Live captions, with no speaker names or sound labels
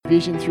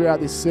vision throughout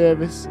this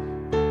service,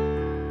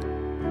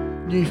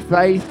 new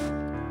faith,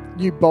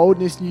 new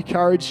boldness, new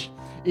courage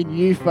in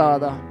you,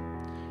 Father.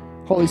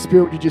 Holy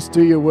Spirit, would you just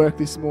do your work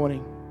this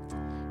morning?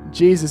 In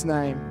Jesus'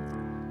 name,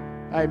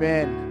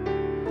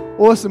 amen.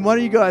 Awesome. Why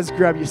don't you guys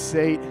grab your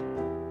seat?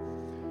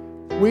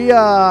 We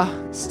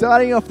are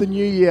starting off the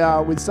new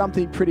year with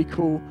something pretty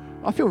cool.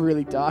 I feel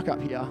really dark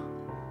up here.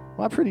 Am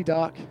I pretty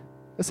dark?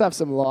 Let's have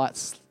some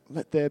lights.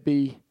 Let there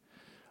be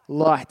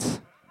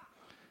light.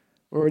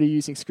 We're already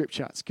using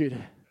scripture. It's good.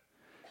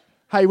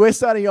 Hey, we're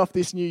starting off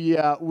this new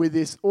year with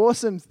this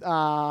awesome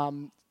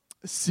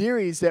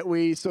series that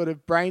we sort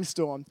of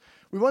brainstormed.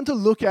 We want to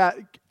look at,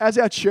 as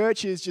our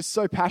church is just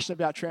so passionate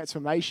about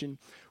transformation,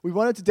 we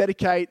wanted to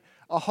dedicate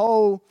a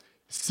whole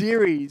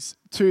series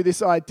to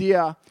this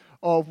idea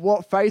of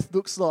what faith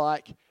looks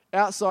like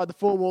outside the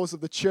four walls of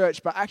the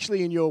church, but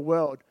actually in your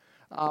world.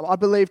 I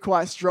believe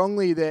quite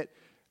strongly that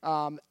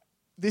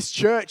this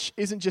church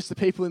isn't just the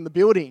people in the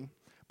building,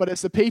 but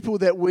it's the people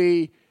that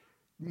we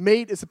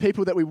meet, it's the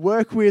people that we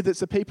work with, it's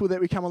the people that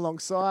we come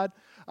alongside.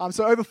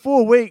 So over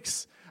 4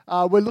 weeks,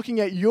 we're looking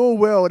at your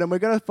world, and we're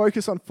going to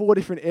focus on 4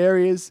 different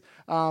areas: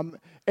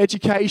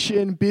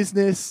 education,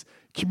 business,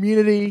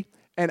 community,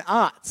 and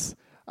arts.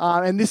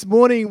 And this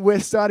morning,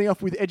 we're starting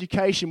off with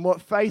education,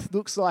 what faith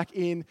looks like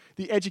in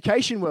the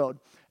education world.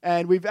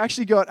 And we've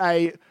actually got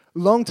a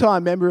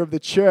long-time member of the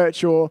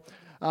church, or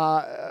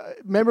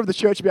member of the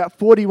church about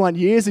 41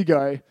 years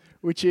ago,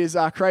 which is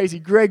crazy.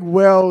 Greg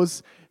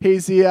Wells, he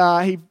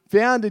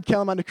founded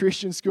Kalamunda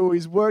Christian School.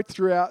 He's worked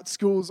throughout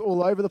schools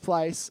all over the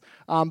place.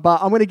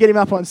 But I'm going to get him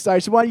up on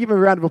stage. So why don't you give him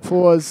a round of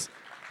applause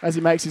as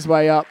he makes his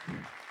way up?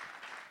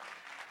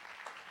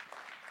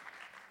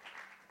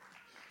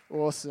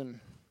 Awesome.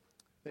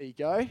 There you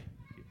go.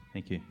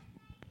 Thank you.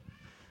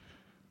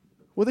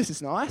 Well, this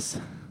is nice.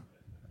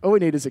 All we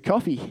need is a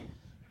coffee.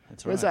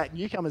 That's Where's right. that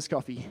newcomer's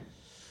coffee?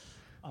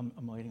 I'm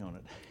waiting on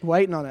it.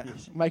 Waiting on it.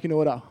 Yes. Make an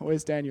order.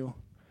 Where's Daniel?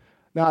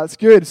 No, that's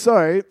good.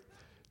 So,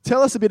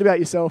 tell us a bit about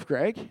yourself,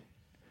 Greg.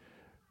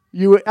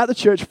 You were at the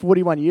church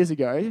 41 years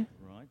ago.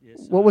 Right,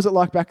 yes. What was it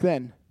like back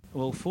then?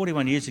 Well,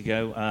 41 years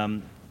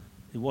ago,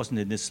 it wasn't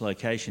in this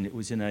location. It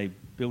was in a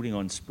building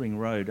on Spring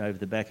Road over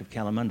the back of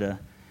Kalamunda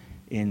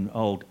in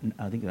old,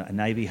 I think,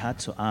 Navy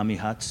huts or Army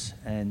huts.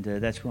 And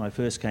that's when I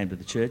first came to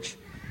the church.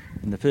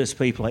 And the first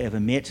people I ever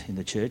met in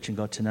the church and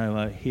got to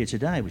know here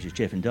today, which is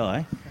Jeff and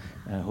Di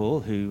Hall,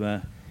 who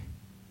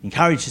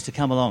encouraged us to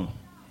come along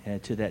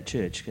to that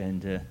church.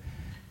 And it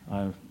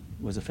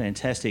was a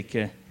fantastic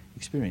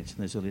experience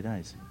in those early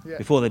days,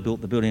 before they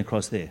built the building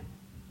across there.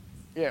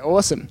 Yeah,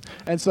 awesome.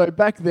 And so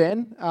back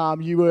then,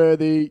 you were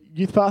the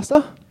youth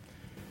pastor?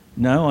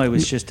 No, I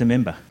was just a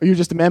member. Or you were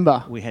just a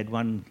member? We had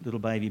one little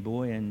baby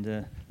boy,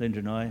 and Linda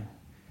and I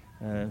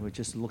were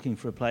just looking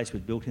for a place.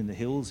 We'd built in the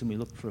hills, and we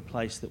looked for a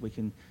place that we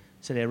can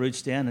set our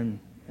roots down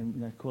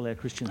and call our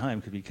Christian home,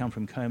 because we'd come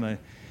from Como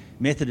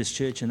Methodist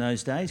Church in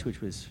those days,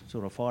 which was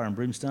sort of fire and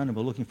brimstone, and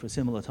we're looking for a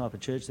similar type of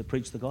church that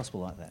preached the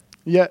gospel like that.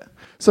 Yeah.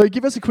 So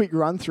give us a quick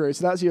run through.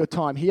 So that was your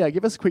time here.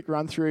 Give us a quick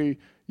run through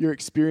your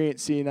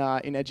experience in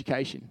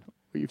education,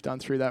 what you've done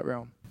through that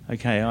realm.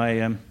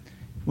 Okay.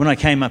 When I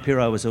came up here,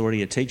 I was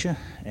already a teacher,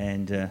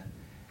 and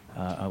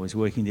I was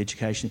working in the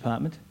education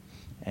department,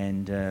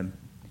 and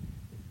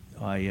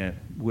I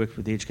worked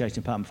with the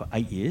education department for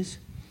 8 years.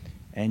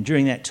 And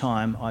during that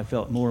time, I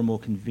felt more and more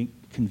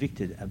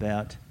convicted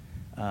about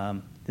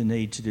the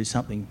need to do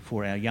something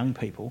for our young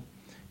people,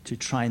 to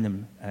train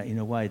them in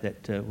a way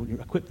that would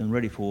equip them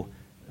ready for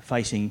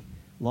facing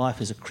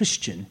life as a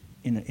Christian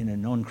in a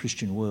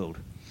non-Christian world.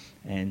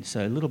 And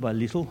so little by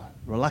little,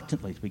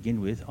 reluctantly to begin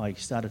with, I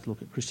started to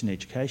look at Christian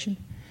education,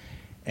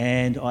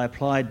 and I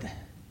applied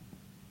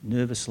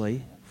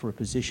nervously for a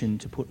position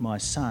to put my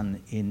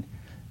son in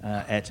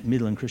at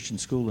Midland Christian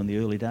School in the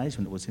early days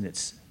when it was in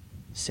its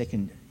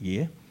second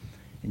year.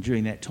 And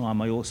during that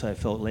time, I also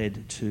felt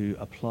led to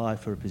apply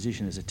for a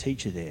position as a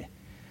teacher there.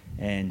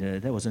 And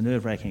that was a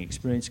nerve-wracking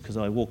experience, because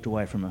I walked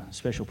away from a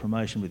special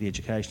promotion with the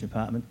education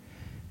department,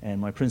 and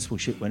my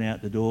principalship went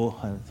out the door.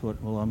 I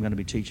thought, well, I'm going to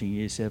be teaching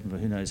Year 7 for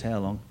who knows how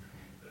long.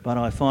 But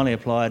I finally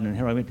applied, and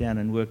here I went down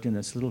and worked in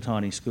this little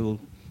tiny school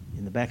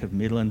in the back of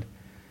Midland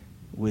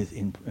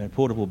in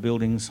portable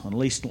buildings on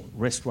leased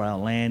rest rail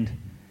land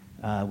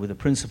with a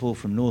principal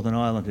from Northern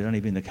Ireland who'd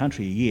only been in the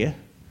country a year.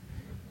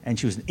 And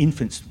she was an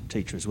infants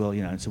teacher as well,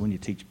 so when you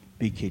teach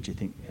big kids, you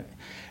think.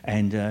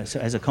 And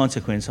so as a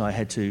consequence, I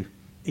had to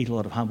eat a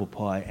lot of humble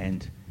pie,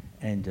 and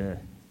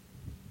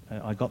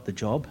I got the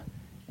job,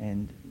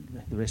 and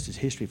the rest is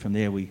history. From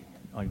there,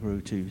 I grew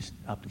came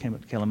up to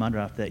Kalamunda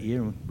after that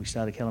year, and we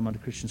started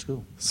Kalamunda Christian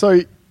School. So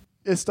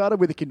it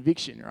started with a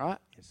conviction, right?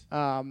 Yes.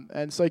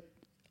 And so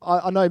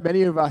I know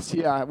many of us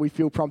here, we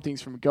feel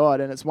promptings from God,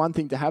 and it's one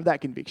thing to have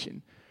that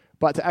conviction,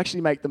 but to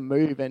actually make the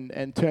move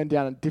and turn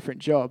down a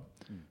different job.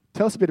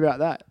 Tell us a bit about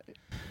that.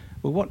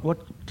 Well,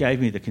 what gave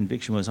me the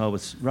conviction was I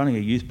was running a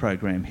youth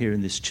program here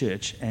in this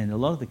church, and a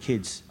lot of the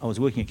kids, I was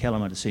working at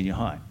Kalamunda Senior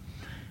High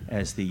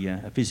as a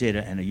phys ed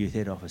and a youth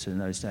ed officer in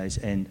those days,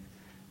 and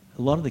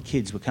a lot of the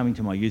kids were coming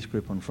to my youth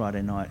group on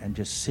Friday night and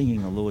just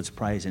singing the Lord's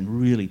praise and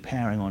really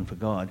powering on for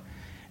God.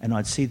 And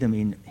I'd see them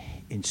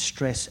in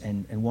stress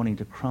and wanting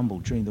to crumble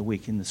during the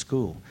week in the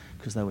school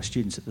because they were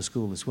students at the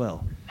school as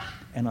well.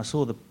 And I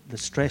saw the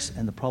stress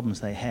and the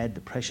problems they had,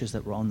 the pressures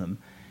that were on them,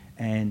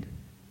 and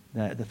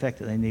the fact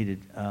that they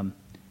needed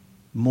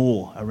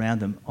more around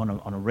them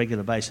on a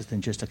regular basis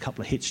than just a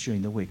couple of hits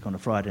during the week on a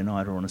Friday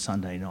night or on a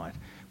Sunday night,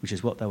 which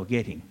is what they were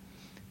getting.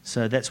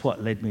 So that's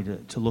what led me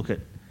to look at,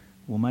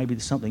 well, maybe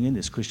there's something in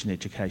this Christian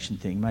education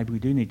thing. Maybe we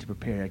do need to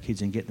prepare our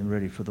kids and get them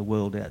ready for the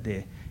world out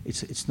there.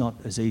 It's not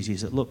as easy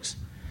as it looks.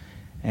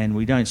 And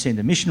we don't send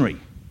a missionary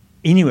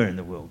anywhere in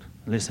the world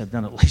unless they've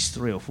done at least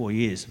 3 or 4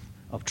 years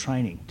of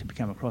training to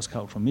become a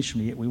cross-cultural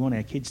missionary. Yet we want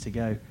our kids to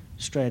go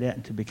straight out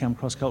and to become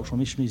cross-cultural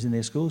missionaries in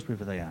their schools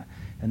wherever they are.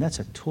 And that's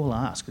a tall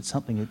ask. It's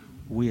something that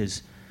we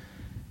as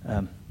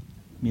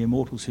mere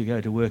mortals who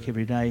go to work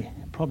every day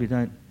probably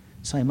don't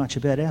say much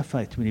about our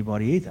faith to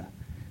anybody either,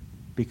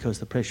 because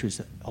the pressure is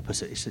the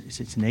opposite.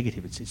 It's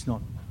negative. It's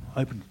not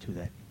open to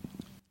that.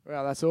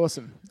 Wow, that's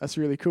awesome. That's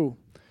really cool.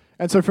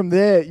 And so from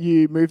there,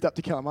 you moved up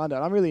to Kalamunda.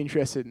 And I'm really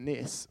interested in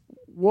this.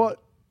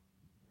 What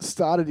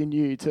started in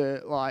you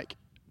to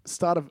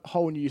start a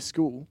whole new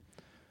school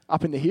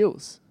up in the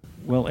hills?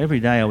 Well, every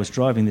day I was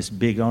driving this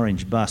big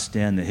orange bus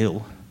down the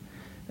hill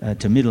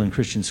to Midland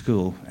Christian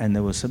School, and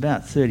there was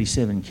about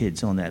 37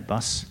 kids on that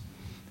bus.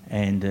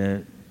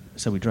 And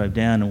so we drove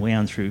down and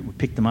wound through. We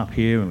picked them up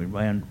here and we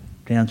wound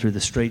down through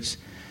the streets.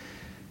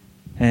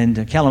 And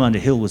Kalamunda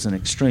Hill was an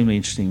extremely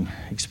interesting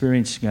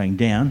experience going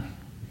down,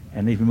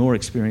 and even more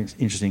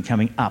interesting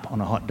coming up on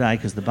a hot day,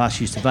 because the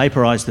bus used to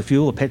vaporise the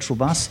fuel, a petrol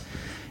bus,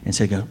 and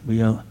so we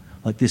go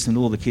like this, and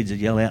all the kids would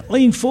yell out,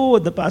 "Lean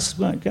forward, the bus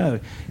won't go."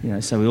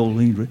 So we all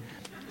leaned.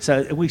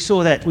 So we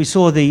saw that. We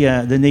saw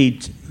the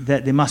need,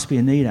 that there must be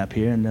a need up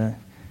here, and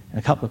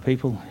a couple of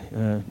people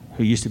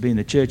who used to be in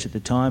the church at the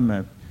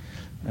time,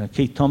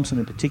 Keith Thompson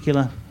in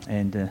particular,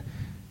 and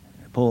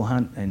Paul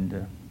Hunt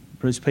and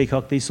Bruce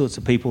Peacock, these sorts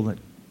of people that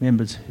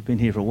members who've been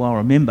here for a while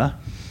remember,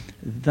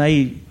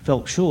 they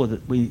felt sure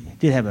that we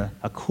did have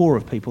a core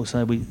of people,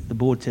 so the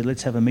board said,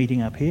 let's have a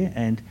meeting up here.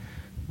 And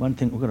one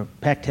thing, we've got a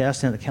packed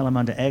house down at the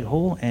Kalamunda Ag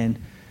Hall, and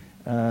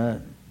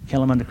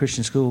Kalamunda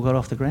Christian School got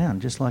off the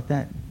ground, just like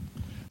that.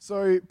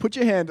 So put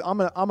your hand, I'm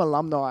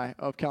alumni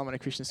of Kalamunda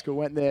Christian School,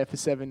 went there for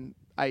 7,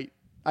 8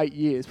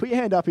 years. Put your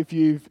hand up if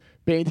you've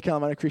been to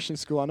Kalamunda Christian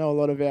School. I know a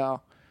lot of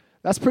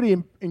that's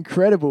pretty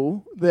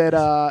incredible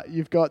that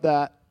you've got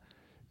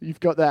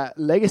that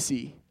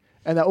legacy.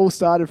 And that all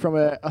started from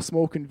a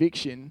small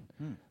conviction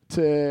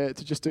to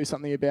just do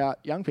something about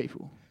young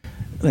people.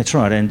 That's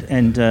right,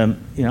 and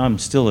I'm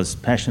still as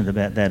passionate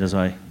about that as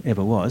I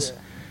ever was.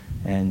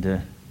 Yeah.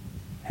 And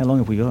how long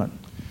have we got?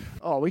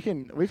 Oh,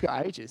 we've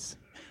got ages.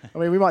 I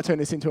mean, we might turn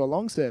this into a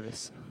long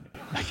service.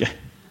 Okay.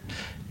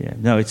 Yeah.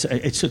 No,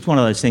 it's one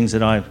of those things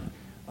that I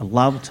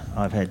loved.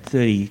 I've had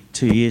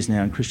 32 years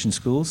now in Christian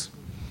schools.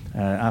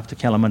 After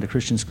Kalamunda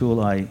Christian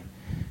School, I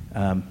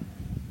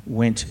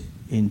went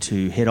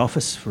into head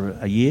office for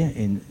a year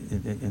in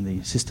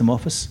the system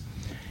office,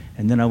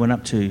 and then I went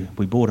up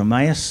we bought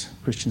Emmaus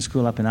Christian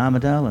School up in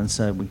Armidale, and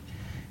so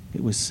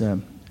it was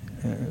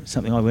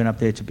something I went up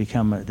there to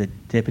become the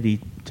deputy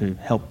to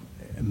help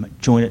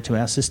join it to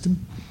our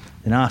system.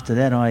 Then after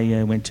that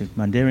I went to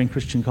Mundaring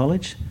Christian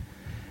College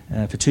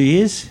for 2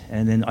 years,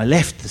 and then I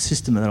left the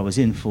system that I was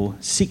in for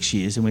 6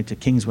 years and went to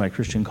Kingsway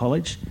Christian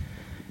College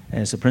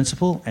as a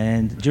principal,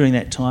 and during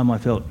that time I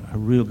felt a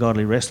real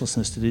godly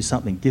restlessness to do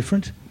something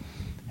different.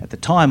 At the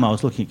time, I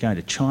was looking at going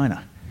to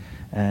China,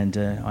 and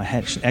I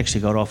had actually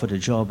got offered a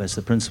job as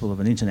the principal of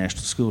an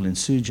international school in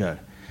Suzhou,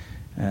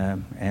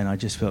 and I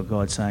just felt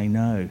God saying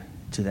no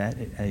to that,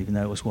 even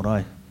though it was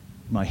what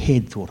my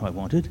head thought I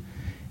wanted.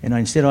 And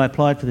instead, I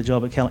applied for the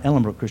job at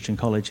Ellenbrook Christian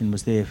College and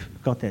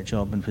got that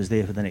job and was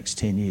there for the next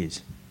 10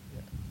 years.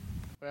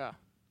 Wow,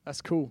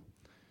 that's cool.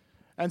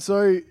 And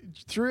so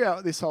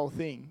throughout this whole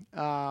thing,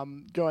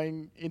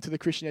 going into the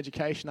Christian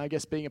education, I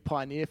guess being a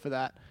pioneer for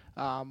that,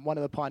 one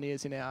of the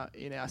pioneers in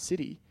our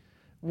city,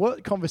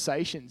 what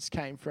conversations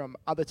came from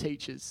other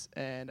teachers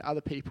and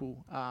other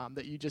people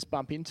that you just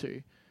bump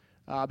into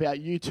about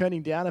you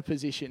turning down a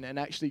position and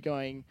actually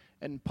going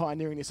and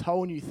pioneering this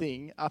whole new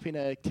thing up in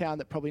a town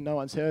that probably no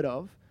one's heard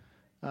of?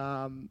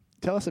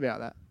 Tell us about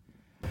that.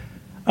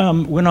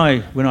 When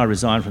I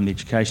resigned from the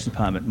education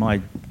department,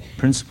 my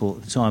principal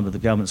at the time of the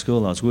government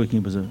school I was working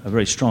in was a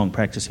very strong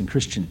practicing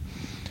Christian,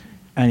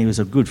 and he was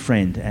a good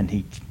friend, and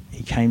he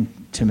came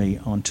to me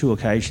on 2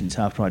 occasions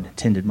after I'd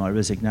tendered my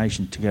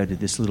resignation to go to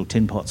this little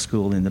tin pot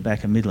school in the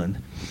back of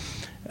Midland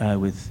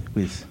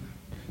with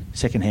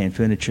second-hand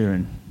furniture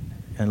and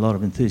a lot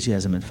of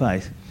enthusiasm and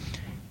faith.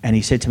 And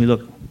he said to me,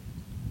 look,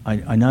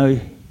 I know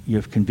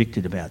you're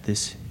convicted about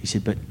this. He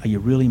said, but are you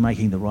really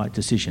making the right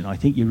decision? I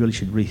think you really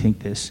should rethink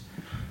this.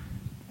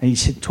 And he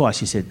said twice,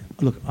 he said,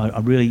 look, I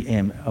really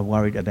am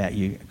worried about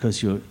you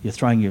because you're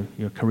throwing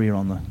your career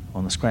on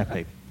the scrap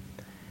heap.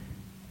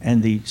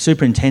 And the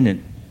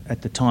superintendent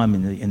at the time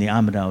in the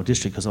Armidale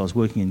district, because I was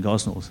working in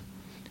Gosnells,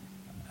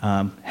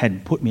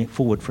 had put me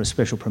forward for a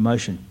special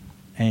promotion,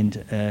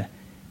 and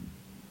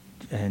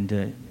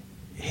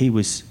he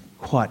was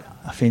quite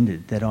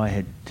offended that I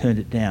had turned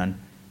it down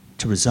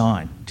to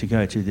resign to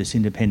go to this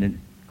independent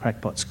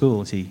crackpot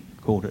school, as he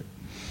called it.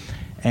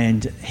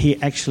 And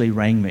he actually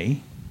rang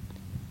me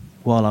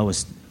while I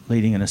was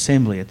leading an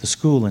assembly at the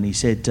school, and he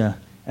said,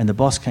 and the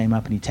boss came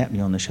up and he tapped me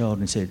on the shoulder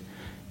and said,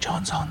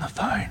 "John's on the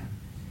phone.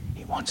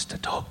 He wants to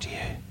talk to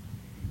you,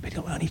 but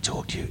he'll only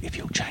talk to you if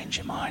you'll change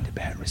your mind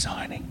about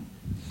resigning."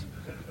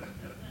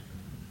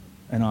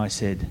 And I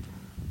said,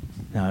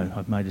 "No,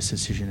 I've made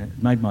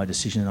my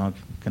decision and I'm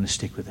going to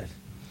stick with it."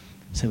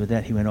 So with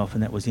that, he went off,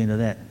 and that was the end of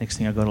that. Next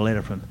thing, I got a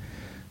letter from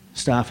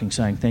staffing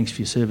saying, "Thanks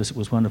for your service, it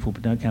was wonderful,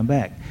 but don't come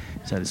back,"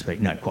 so to speak.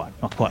 No,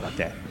 not quite like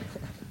that.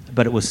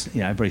 But it was,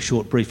 a very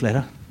short, brief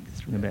letter,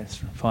 about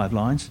 5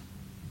 lines,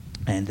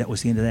 and that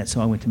was the end of that.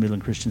 So I went to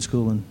Midland Christian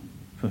School, and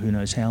for who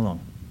knows how long.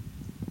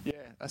 Yeah,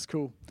 that's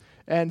cool.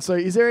 And so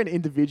is there an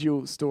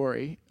individual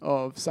story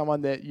of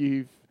someone that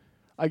you've,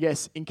 I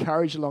guess,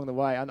 encouraged along the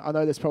way? I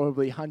know there's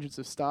probably hundreds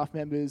of staff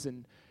members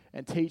and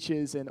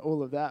teachers and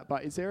all of that,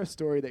 but is there a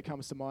story that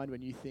comes to mind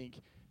when you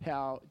think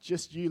how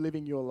just you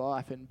living your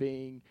life and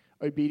being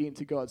obedient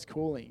to God's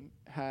calling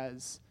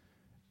has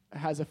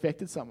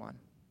affected someone?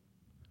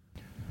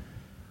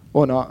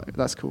 Or not,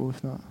 that's cool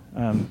if not.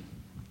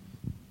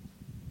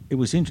 It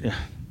was interesting.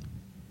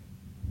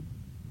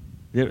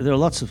 There are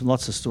lots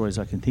of stories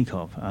I can think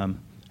of.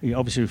 You're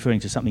obviously referring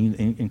to something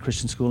in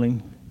Christian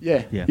schooling?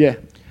 Yeah.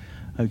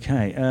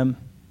 Okay.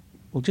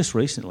 Well, just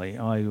recently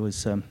I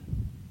was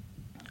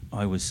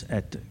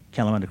at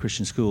Kalamunda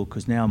Christian School,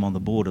 because now I'm on the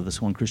board of the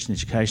Swan Christian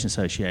Education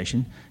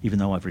Association, even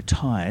though I've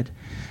retired.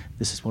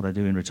 This is what I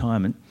do in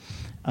retirement.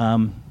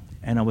 And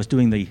I was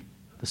doing the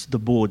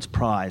board's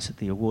prize at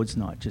the awards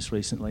night just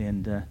recently,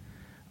 and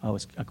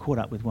I caught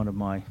up with one of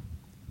my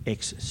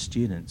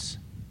ex-students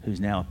who's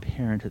now a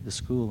parent at the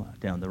school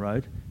down the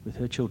road with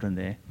her children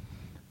there,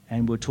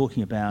 and we're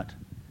talking about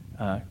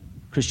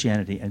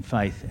Christianity and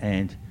faith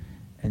and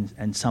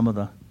some of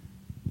the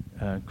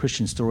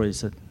Christian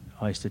stories that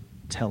I used to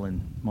tell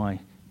in my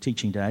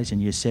teaching days in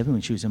Year 7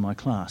 when she was in my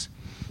class.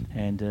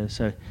 And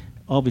so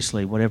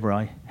obviously whatever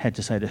I had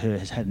to say to her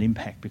has had an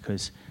impact,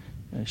 because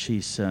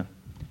she's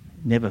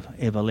never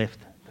ever left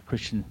the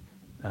Christian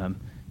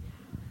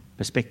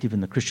perspective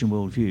and the Christian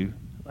worldview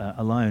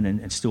alone,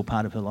 and still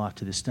part of her life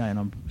to this day, and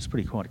I'm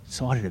pretty quite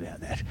excited about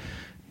that.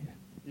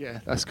 Yeah,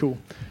 that's cool.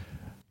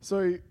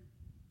 So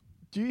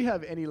do you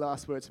have any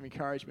last words of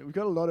encouragement? We've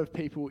got a lot of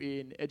people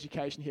in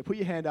education here. Put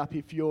your hand up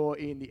if you're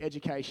in the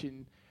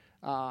education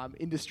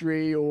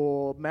industry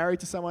or married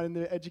to someone in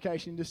the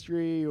education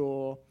industry,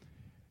 or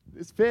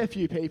there's a fair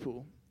few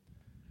people.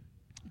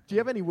 Do you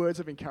have any words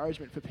of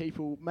encouragement for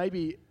people,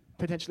 maybe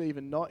potentially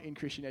even not in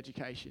Christian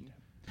education?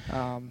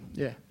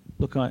 Yeah.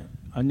 Look, I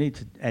need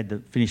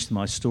to finish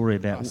my story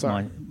about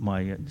sorry.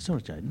 my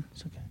sorry, Jaden,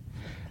 it's okay.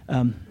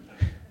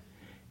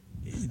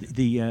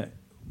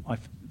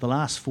 The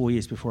last 4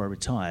 years before I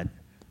retired,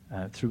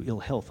 through ill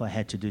health, I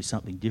had to do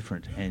something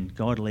different, and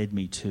God led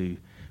me to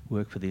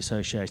work for the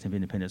Association of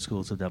Independent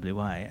Schools of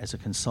WA as a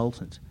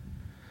consultant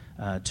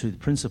to the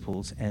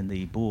principals and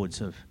the boards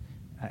of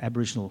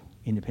Aboriginal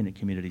independent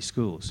community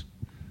schools.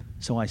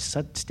 So I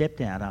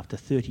stepped out after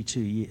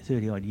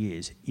 30-odd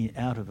years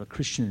out of a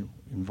Christian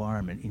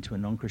environment into a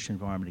non-Christian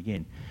environment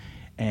again.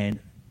 And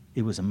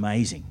it was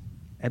amazing,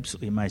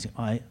 absolutely amazing.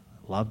 I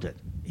loved it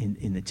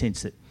in the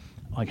sense that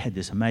I had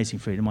this amazing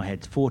freedom. I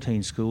had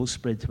 14 schools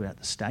spread throughout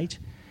the state,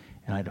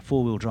 and I had a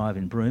 4-wheel drive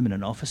in Broome and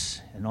an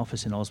office in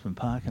Osborne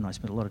Park, and I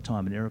spent a lot of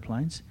time in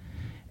aeroplanes.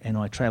 And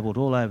I travelled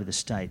all over the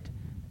state,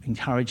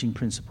 encouraging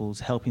principals,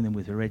 helping them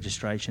with their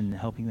registration,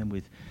 helping them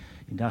with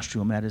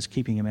industrial matters,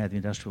 keeping them out of the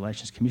Industrial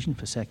Relations Commission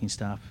for sacking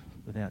staff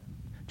without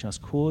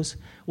just cause,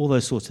 all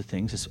those sorts of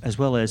things, as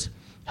well as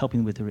helping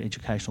them with their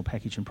educational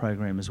package and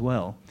program as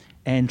well,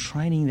 and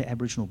training the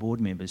Aboriginal board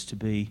members to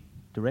be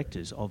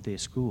directors of their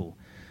school.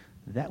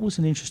 That was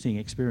an interesting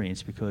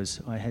experience,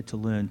 because I had to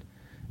learn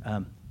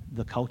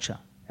the culture,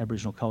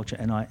 Aboriginal culture,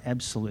 and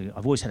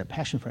I've always had a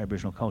passion for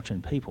Aboriginal culture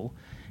and people,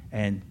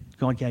 and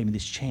God gave me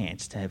this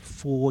chance to have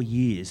 4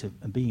 years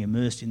of being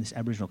immersed in this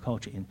Aboriginal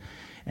culture.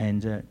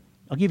 And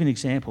I'll give you an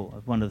example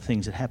of one of the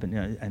things that happened,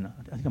 and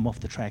I think I'm off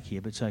the track here,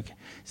 but it's okay.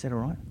 Is that all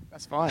right?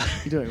 That's fine.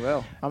 You're doing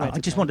well. I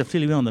just wanted to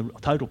fill you in on the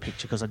total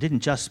picture, because I didn't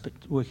just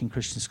work in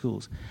Christian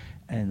schools.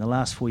 And the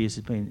last 4 years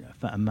has been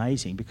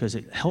amazing, because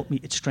it helped me,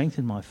 it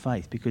strengthened my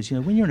faith. Because,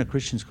 when you're in a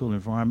Christian school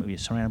environment where you're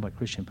surrounded by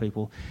Christian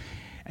people,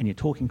 and you're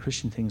talking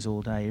Christian things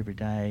all day, every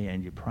day,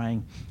 and you're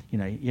praying,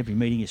 every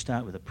meeting you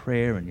start with a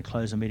prayer and you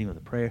close a meeting with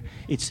a prayer.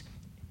 It's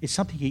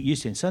something you get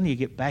used to, and suddenly you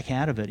get back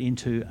out of it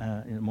into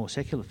a more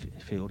secular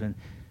field, and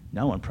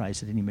no one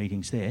prays at any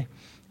meetings there,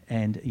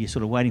 and you're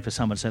sort of waiting for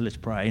someone to say, "Let's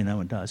pray," and no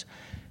one does.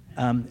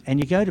 And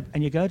you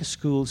go to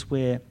schools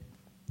where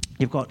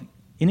you've got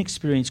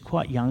inexperienced,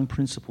 quite young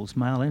principals,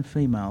 male and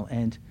female,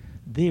 and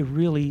they're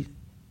really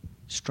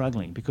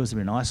struggling because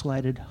they're in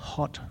isolated,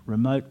 hot,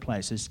 remote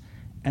places,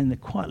 and they're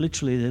quite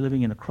literally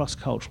living in a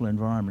cross-cultural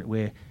environment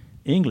where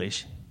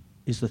English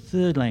is the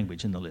third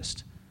language in the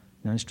list.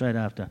 Straight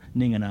after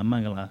Ngana,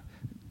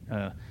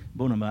 Mangala,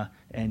 Bunama,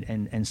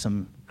 and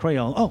some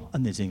Creole. Oh,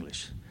 and there's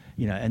English.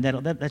 And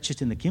that's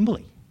just in the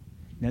Kimberley.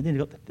 Then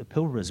you've got the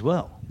Pilbara as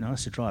well. I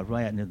used to drive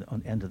right out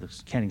into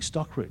the Canning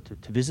Stock route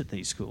to visit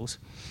these schools.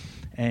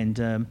 And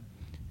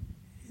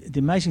the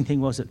amazing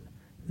thing was that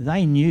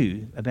they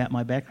knew about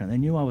my background. They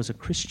knew I was a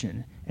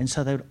Christian, and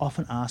so they would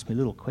often ask me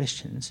little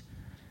questions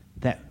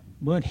that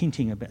weren't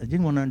hinting about, they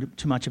didn't want to know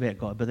too much about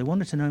God, but they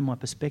wanted to know my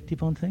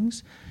perspective on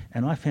things,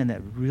 and I found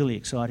that really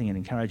exciting and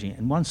encouraging.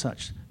 And one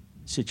such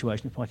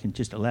situation, if I can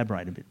just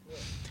elaborate a bit,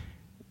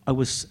 I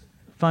was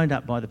phoned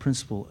up by the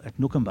principal at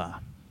Nookambah,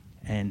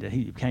 and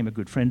he became a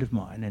good friend of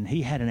mine, and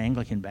he had an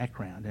Anglican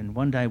background, and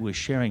one day I was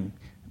sharing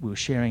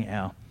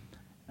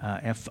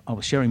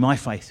my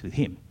faith with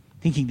him,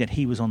 thinking that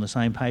he was on the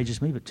same page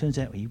as me, but it turns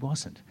out he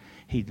wasn't.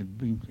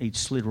 He'd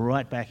slid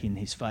right back in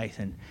his faith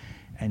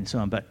and so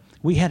on. But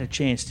we had a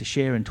chance to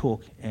share and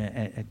talk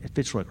at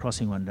Fitzroy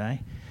Crossing one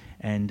day,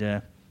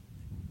 and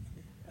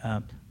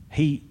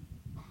he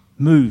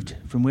moved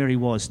from where he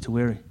was to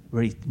where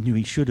he knew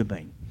he should have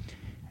been.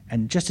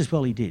 And just as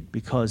well he did,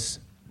 because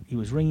he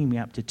was ringing me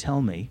up to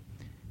tell me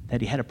that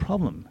he had a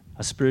problem,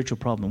 a spiritual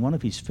problem. One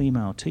of his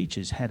female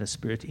teachers had a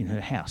spirit in her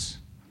house.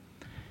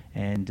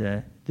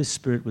 And this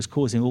spirit was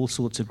causing all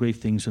sorts of grief.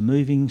 Things were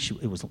moving.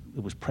 It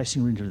was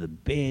pressing her into the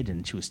bed,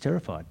 and she was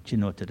terrified. She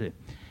didn't know what to do.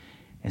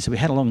 And so we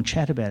had a long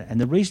chat about it. And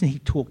the reason he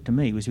talked to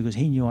me was because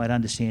he knew I'd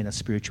understand a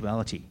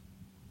spirituality.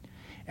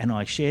 And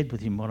I shared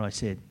with him what I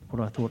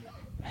thought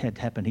had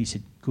happened. He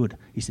said, "Good."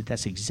 He said,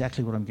 "That's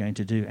exactly what I'm going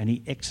to do." And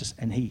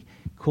he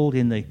called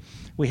in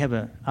we have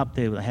up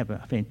there, they have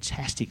a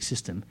fantastic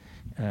system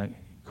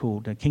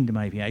called Kingdom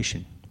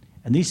Aviation.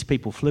 And these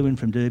people flew in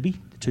from Derby,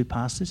 the two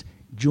pastors,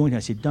 joined. I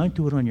said, "Don't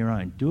do it on your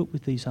own. Do it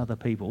with these other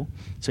people."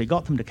 So he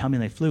got them to come in.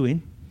 They flew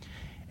in,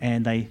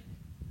 and they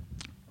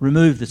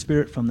removed the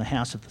spirit from the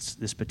house of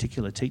this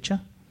particular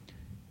teacher,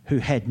 who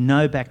had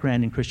no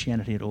background in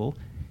Christianity at all.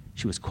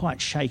 She was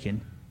quite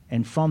shaken,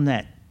 and from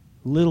that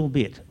little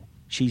bit,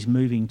 she's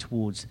moving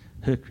towards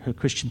her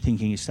Christian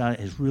thinking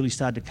has really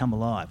started to come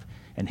alive,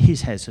 and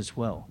his has as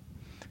well.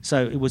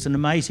 So it was an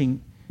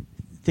amazing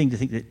thing to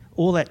think that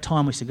all that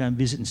time we used to go and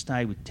visit and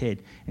stay with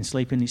Ted and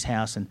sleep in his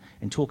house and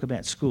talk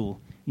about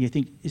school. And you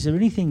think, is there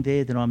anything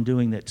there that I'm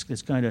doing that's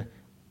going to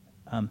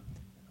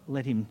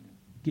let him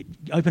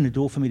open a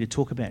door for me to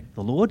talk about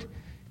the Lord?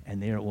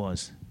 And there it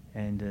was.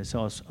 And so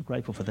I was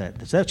grateful for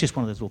that. So that's just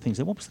one of those little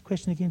things. What was the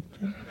question again,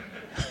 Jim?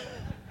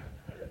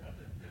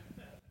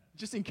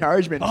 Just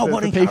encouragement for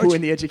people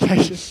in the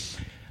education.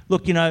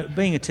 Look,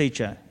 being a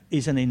teacher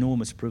is an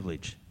enormous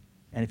privilege.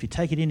 And if you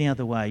take it any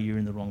other way, you're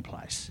in the wrong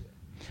place.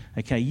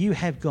 Okay, you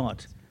have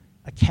got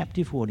a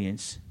captive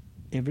audience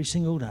every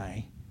single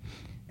day,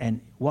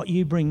 and what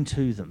you bring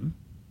to them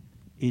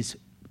is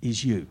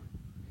you.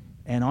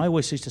 And I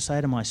always used to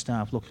say to my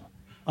staff, look,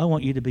 I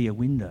want you to be a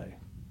window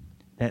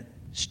that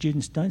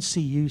students don't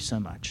see you so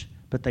much,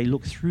 but they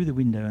look through the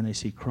window and they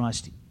see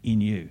Christ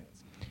in you.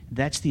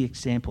 That's the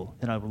example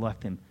that I would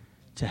like them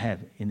to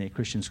have in their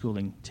Christian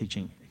schooling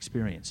teaching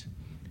experience.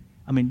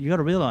 I mean, you've got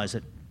to realise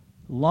that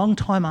long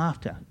time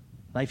after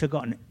they've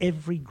forgotten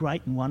every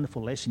great and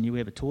wonderful lesson you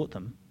ever taught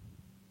them,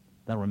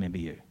 they'll remember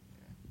you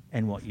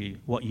and what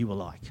you were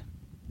like.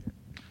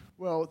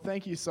 Well,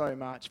 thank you so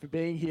much for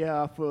being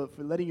here, for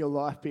letting your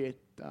life be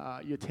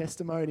your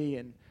testimony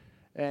and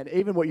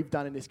even what you've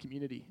done in this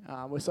community.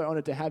 We're so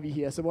honoured to have you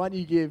here. So why don't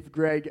you give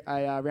Greg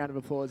a round of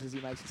applause as he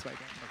makes his way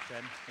down. Thanks,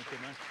 Dad. Thank you,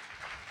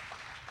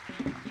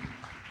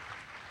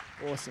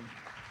 mate. Awesome.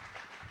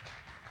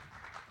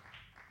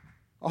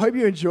 I hope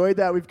you enjoyed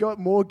that. We've got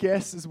more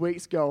guests as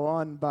weeks go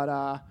on,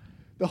 but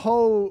the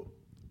whole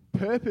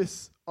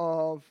purpose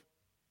of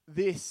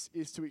this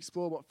is to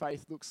explore what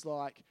faith looks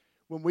like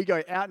when we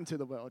go out into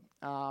the world.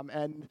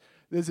 And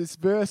there's this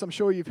verse, I'm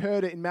sure you've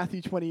heard it, in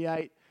Matthew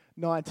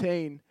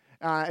 28:19.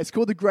 It's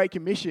called the Great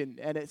Commission,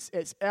 and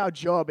it's our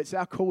job, it's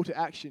our call to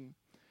action.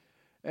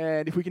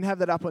 And if we can have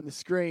that up on the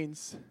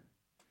screens.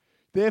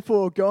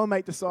 Therefore, go and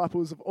make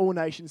disciples of all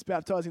nations,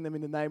 baptizing them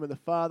in the name of the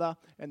Father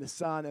and the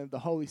Son and the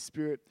Holy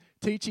Spirit,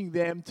 teaching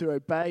them to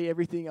obey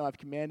everything I've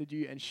commanded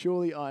you, and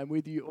surely I am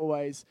with you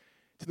always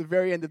to the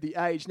very end of the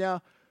age.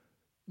 Now,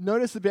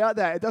 notice about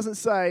that, it doesn't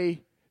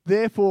say,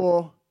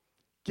 therefore,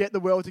 get the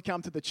world to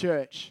come to the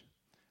church.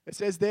 It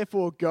says,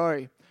 therefore,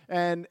 go.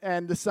 And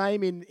the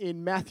same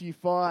in Matthew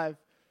 5,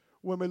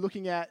 when we're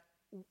looking at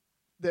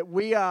that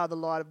we are the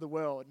light of the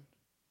world.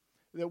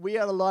 That we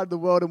are the light of the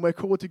world and we're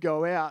called to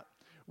go out.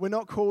 We're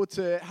not called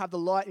to have the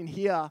light in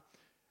here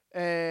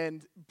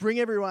and bring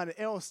everyone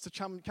else to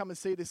come and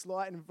see this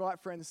light and invite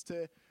friends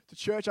to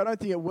church. I don't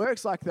think it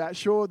works like that.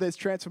 Sure, there's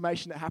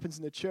transformation that happens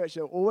in the church.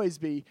 There'll always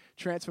be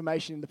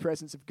transformation in the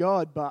presence of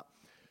God. But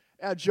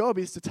our job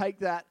is to take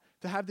that,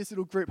 to have this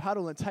little group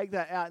huddle and take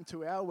that out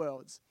into our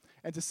worlds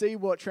and to see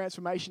what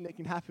transformation that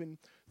can happen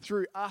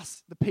through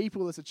us, the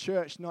people as a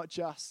church, not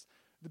just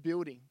the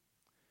building.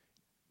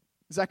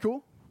 Is that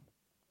cool?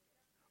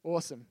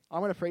 Awesome.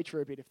 I'm going to preach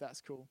for a bit if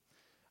that's cool.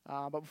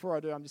 But before I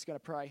do, I'm just going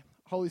to pray.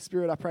 Holy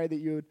Spirit, I pray that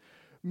you would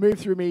move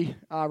through me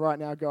right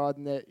now, God,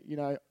 and that,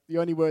 the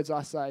only words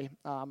I say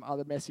are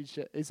the message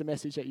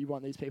that you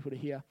want these people to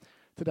hear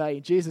today.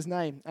 In Jesus'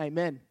 name,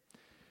 amen.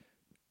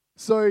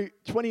 So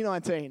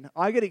 2019,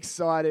 I get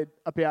excited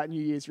about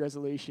New Year's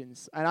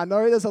resolutions. And I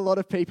know there's a lot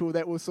of people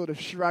that will sort of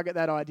shrug at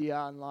that idea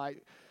and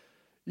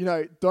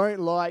don't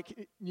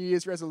like New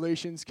Year's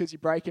resolutions because you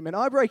break them. And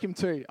I break them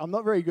too. I'm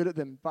not very good at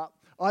them. But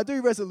I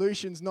do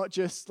resolutions not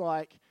just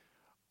I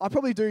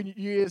probably do New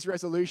Year's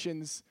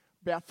resolutions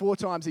about 4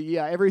 times a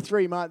year. Every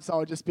 3 months,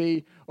 I'll just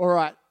be, all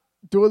right,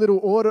 do a little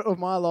audit of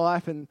my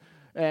life and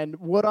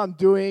what I'm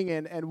doing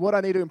and what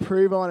I need to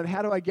improve on and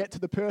how do I get to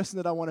the person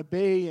that I want to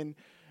be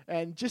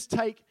and just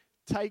take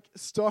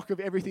stock of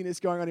everything that's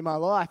going on in my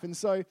life. And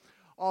so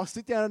I'll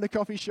sit down in a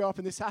coffee shop,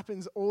 and this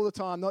happens all the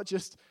time, not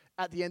just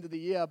at the end of the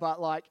year, but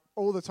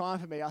all the time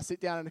for me. I sit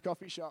down in a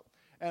coffee shop,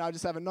 and I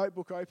just have a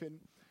notebook open,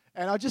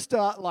 and I just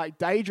start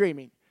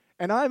daydreaming.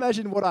 And I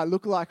imagine what I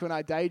look like when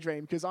I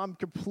daydream because I'm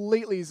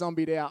completely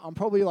zombied out. I'm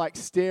probably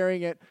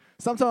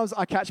sometimes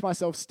I catch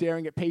myself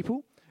staring at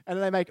people, and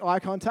then they make eye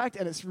contact,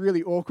 and it's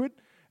really awkward.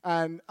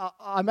 And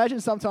I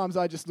imagine sometimes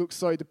I just look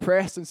so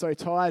depressed and so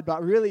tired,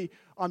 but really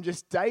I'm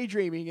just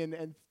daydreaming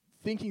and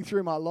thinking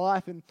through my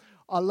life. And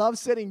I love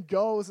setting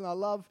goals, and I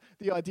love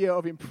the idea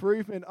of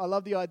improvement. I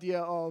love the idea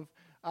of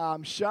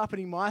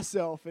sharpening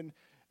myself. And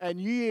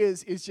New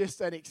Year's is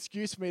just an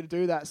excuse for me to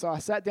do that. So I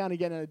sat down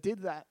again and I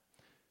did that.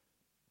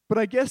 But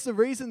I guess the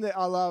reason that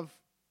I love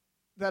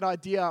that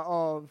idea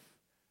of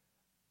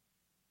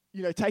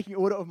taking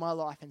audit of my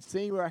life and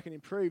seeing where I can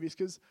improve is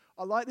because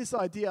I like this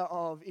idea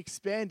of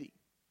expanding.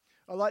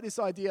 I like this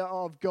idea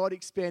of God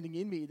expanding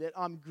in me, that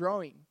I'm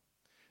growing,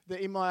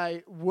 that in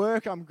my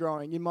work I'm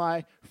growing, in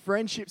my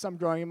friendships I'm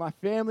growing, in my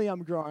family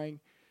I'm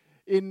growing,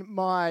 in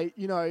my,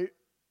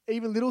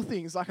 even little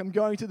things like I'm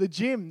going to the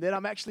gym, that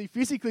I'm actually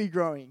physically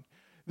growing,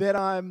 that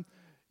I'm,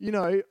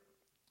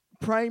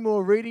 praying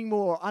more, reading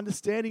more,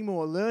 understanding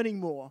more, learning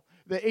more,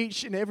 that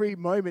each and every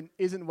moment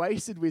isn't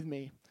wasted with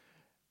me.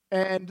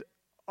 And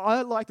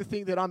I like to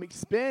think that I'm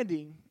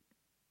expanding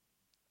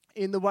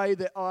in the way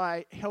that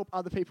I help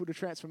other people to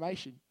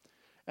transformation.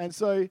 And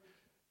so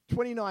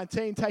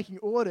 2019, taking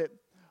audit,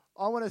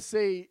 I want to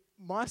see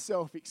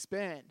myself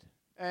expand.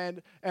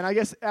 And I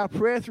guess our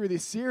prayer through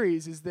this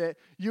series is that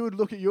you would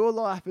look at your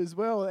life as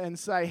well and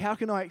say, how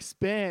can I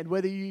expand?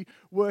 Whether you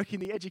work in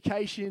the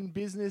education,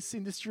 business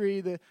industry,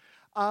 the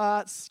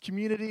arts,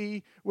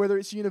 community, whether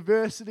it's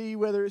university,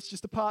 whether it's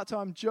just a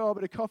part-time job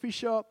at a coffee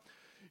shop,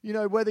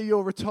 whether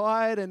you're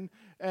retired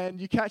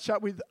and you catch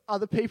up with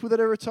other people that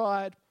are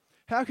retired,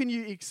 how can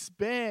you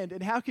expand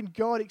and how can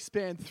God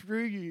expand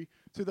through you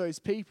to those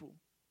people?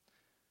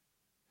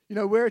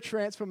 We're a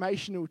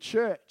transformational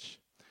church,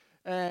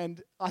 and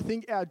I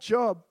think our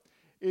job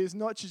is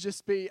not to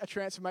just be a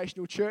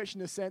transformational church in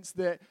the sense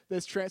that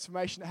there's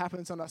transformation that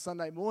happens on a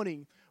Sunday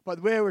morning,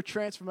 but we're a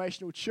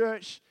transformational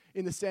church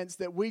in the sense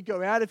that we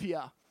go out of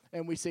here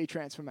and we see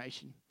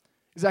transformation.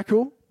 Is that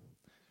cool?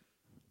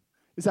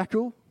 Is that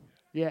cool?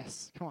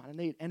 Yes. Come on, I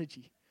need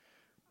energy.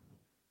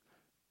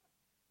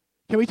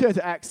 Can we turn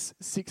to Acts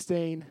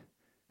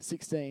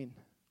 16:16?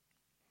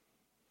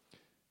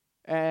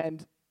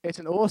 And it's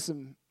an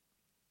awesome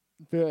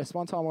verse.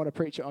 One time I want to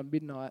preach it on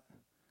midnight,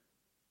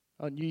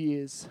 on New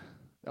Year's.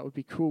 That would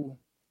be cool.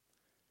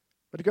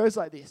 But it goes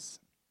like this.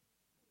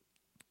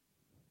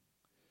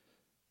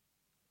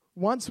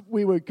 Once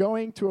we were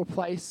going to a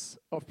place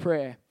of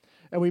prayer,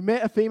 and we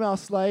met a female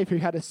slave who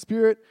had a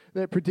spirit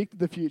that predicted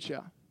the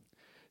future.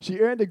 She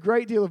earned a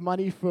great deal of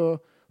money for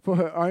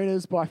her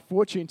owners by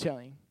fortune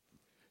telling.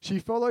 She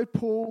followed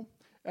Paul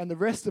and the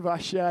rest of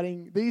us,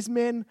 shouting, "These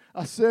men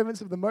are servants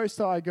of the Most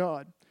High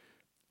God,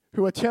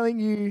 who are telling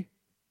you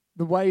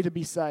the way to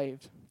be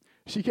saved."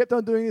 She kept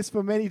on doing this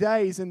for many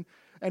days, and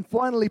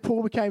finally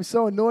Paul became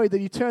so annoyed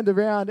that he turned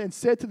around and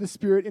said to the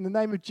spirit, "In the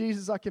name of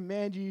Jesus, I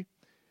command you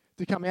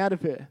to come out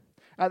of her."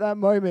 At that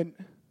moment,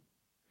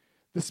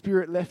 the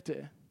spirit left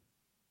her.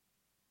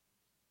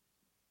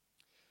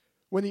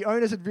 When the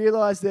owners had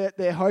realized that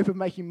their hope of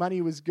making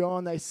money was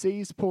gone, they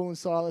seized Paul and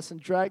Silas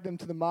and dragged them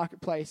to the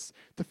marketplace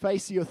to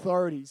face the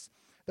authorities.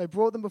 They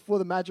brought them before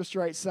the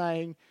magistrates,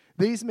 saying,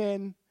 "These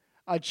men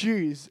are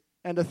Jews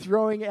and are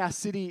throwing our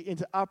city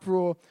into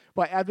uproar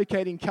by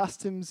advocating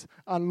customs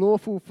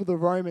unlawful for the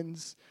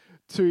Romans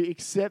to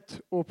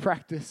accept or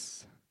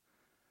practice."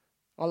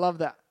 I love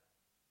that.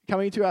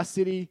 Coming into our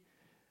city,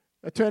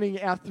 throwing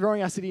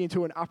our city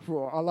into an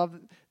uproar. I love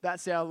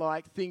that's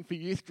our thing for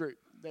youth group.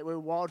 That we're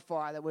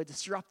wildfire, that we're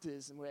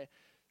disruptors, and we're,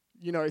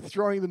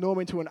 throwing the norm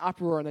into an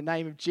uproar in the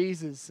name of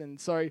Jesus. And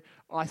so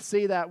I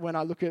see that when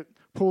I look at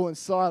Paul and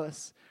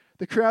Silas.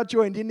 The crowd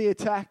joined in the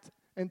attack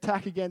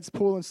against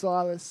Paul and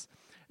Silas,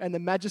 and the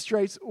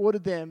magistrates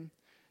ordered them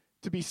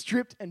to be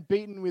stripped and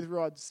beaten with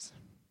rods.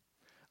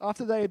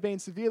 After they had been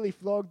severely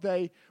flogged,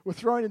 they were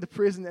thrown into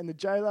prison, and the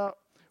jailer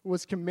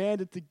was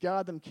commanded to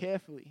guard them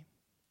carefully.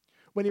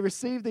 When he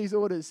received these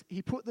orders,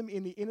 he put them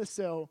in the inner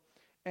cell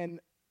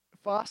and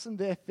fastened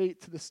their feet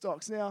to the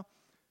stocks. Now,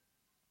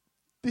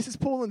 this is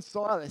Paul and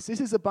Silas. This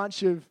is a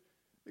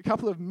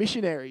couple of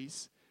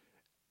missionaries,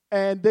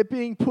 and they're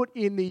being put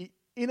in the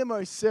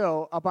innermost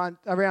cell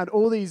around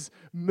all these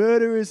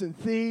murderers and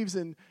thieves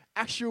and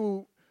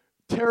actual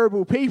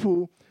terrible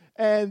people,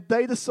 and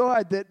they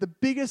decide that the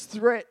biggest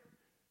threat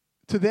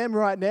to them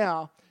right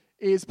now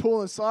is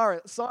Paul and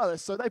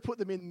Silas. So they put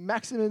them in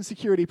maximum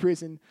security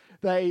prison.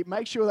 They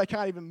make sure they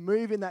can't even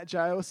move in that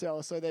jail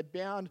cell, so they're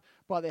bound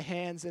by their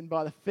hands and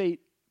by the feet.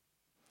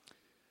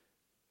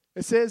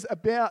 It says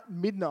about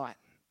midnight,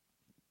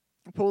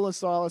 Paul and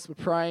Silas were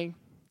praying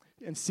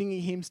and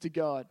singing hymns to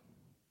God.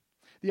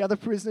 The other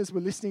prisoners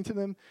were listening to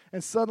them,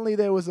 and suddenly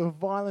there was a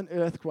violent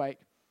earthquake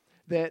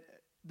there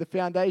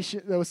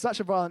was such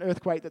a violent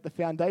earthquake that the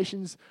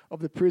foundations of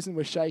the prison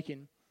were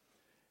shaken.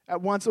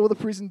 At once all the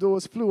prison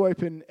doors flew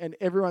open and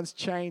everyone's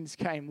chains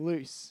came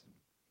loose.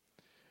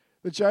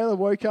 The jailer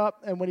woke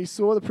up, and when he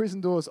saw the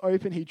prison doors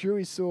open, he drew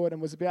his sword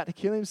and was about to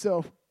kill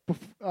himself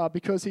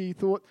because he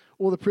thought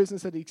all the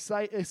prisoners had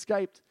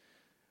escaped.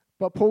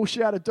 But Paul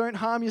shouted, "Don't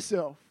harm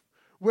yourself.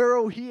 We're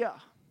all here."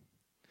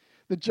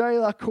 The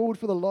jailer called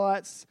for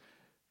lights,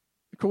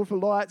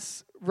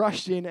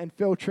 rushed in and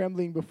fell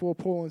trembling before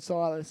Paul and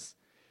Silas.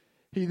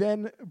 He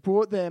then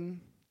brought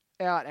them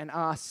out and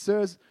asked,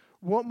 "Sirs,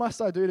 what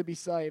must I do to be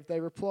saved?" They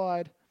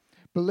replied,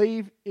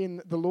 "Believe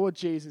in the Lord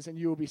Jesus and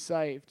you will be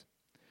saved,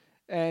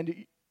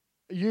 and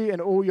you and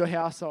all your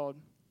household."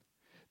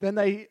 Then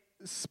they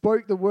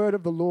spoke the word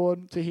of the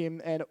Lord to him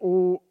and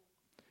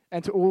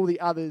to all the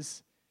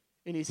others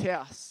in his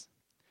house.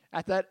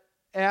 At that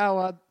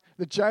hour,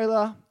 the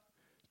jailer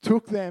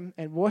took them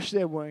and washed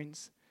their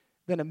wounds.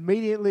 Then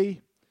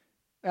immediately,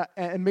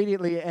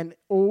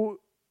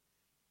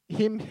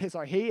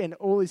 he and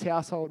all his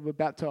household were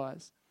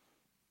baptized.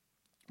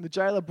 The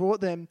jailer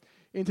brought them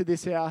into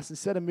this house and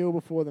set a meal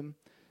before them.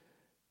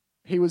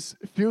 He was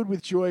filled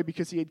with joy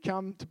because he had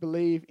come to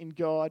believe in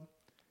God,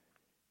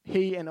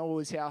 he and all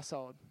his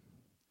household.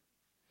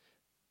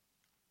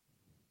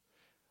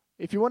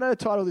 If you want to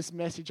title this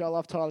message, I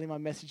love titling my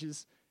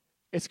messages.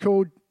 It's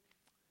called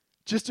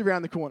Just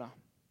Around the Corner.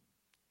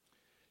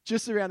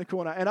 Just around the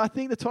corner. And I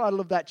think the title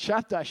of that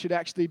chapter should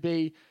actually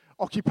be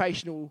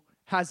Occupational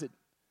Hazard.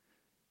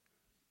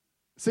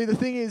 See, the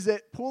thing is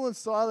that Paul and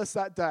Silas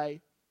that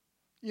day,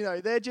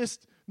 they're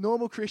just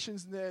normal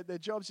Christians, and their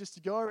job's just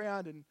to go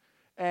around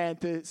and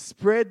to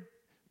spread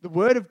the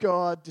word of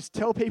God, just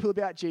tell people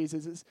about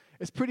Jesus.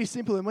 It's pretty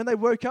simple. And when they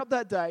woke up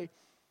that day,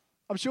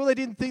 I'm sure they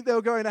didn't think they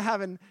were going to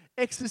have an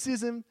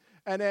exorcism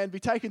and then be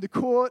taken to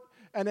court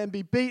and then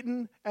be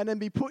beaten and then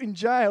be put in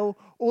jail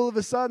all of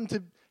a sudden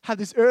to have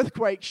this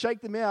earthquake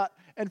shake them out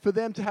and for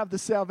them to have the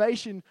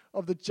salvation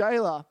of the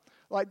jailer.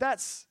 Like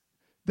that's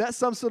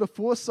some sort of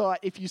foresight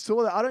if you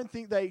saw that. I don't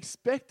think they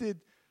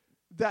expected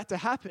that to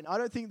happen. I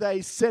don't think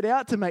they set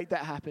out to make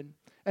that happen.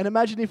 And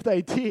imagine if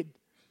they did.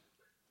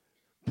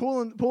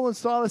 Paul and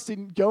Silas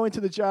didn't go into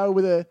the jail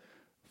with a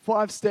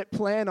 5-step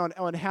plan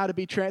on how to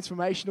be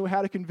transformational,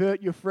 how to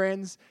convert your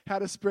friends, how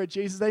to spread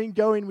Jesus. They didn't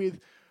go in with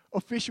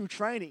official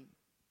training.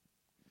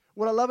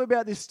 What I love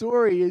about this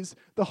story is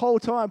the whole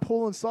time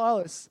Paul and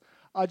Silas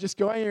are just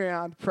going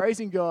around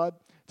praising God,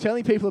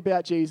 telling people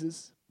about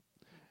Jesus,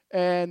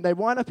 and they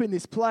wind up in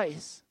this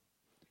place.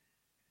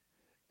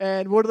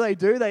 And what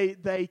do?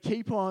 They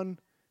keep on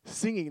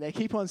singing. They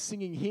keep on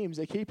singing hymns.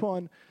 They keep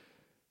on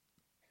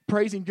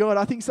praising God.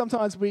 I think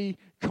sometimes we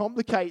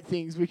complicate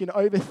things. We can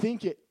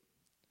overthink it.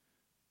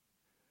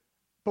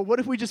 But what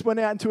if we just went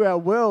out into our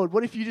world?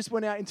 What if you just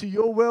went out into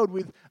your world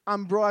with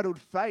unbridled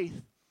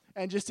faith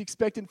and just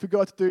expecting for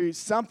God to do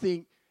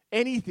something,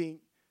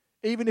 anything,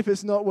 even if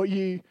it's not what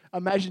you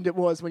imagined it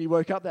was when you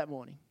woke up that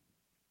morning?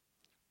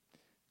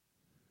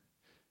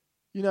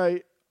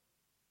 It'd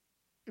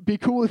be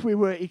cool if we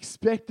were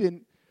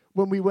expectant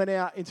when we went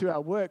out into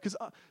our work.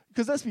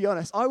 Because let's be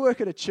honest, I work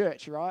at a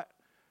church, right?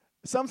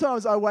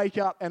 Sometimes I wake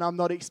up and I'm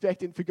not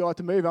expectant for God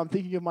to move. I'm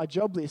thinking of my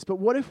job list. But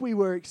what if we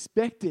were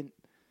expectant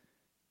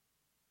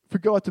for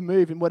God to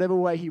move in whatever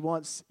way He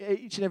wants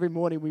each and every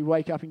morning we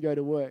wake up and go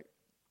to work?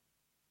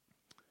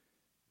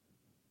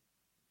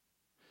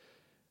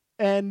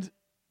 And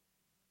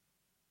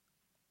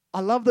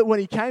I love that when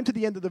He came to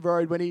the end of the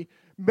road, when He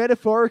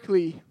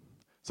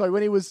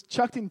when He was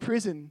chucked in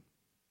prison,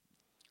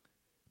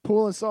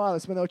 Paul and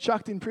Silas, when they were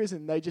chucked in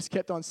prison, they just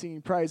kept on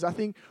singing praise. I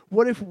think,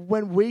 what if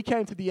when we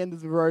came to the end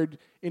of the road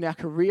in our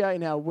career,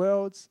 in our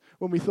worlds,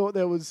 when we thought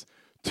there was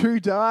too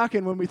dark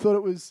and when we thought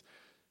it was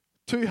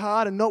too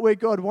hard and not where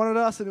God wanted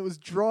us and it was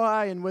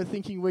dry and we're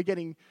thinking we're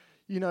getting,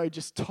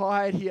 just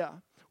tired here.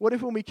 What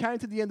if when we came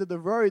to the end of the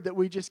road that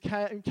we just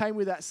came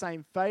with that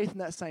same faith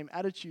and that same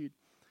attitude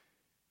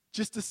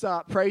just to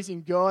start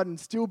praising God and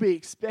still be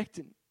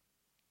expectant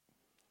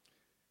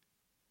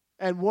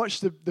and watch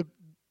the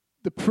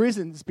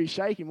prisons be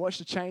shaken, watch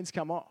the chains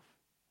come off?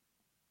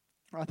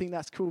 I think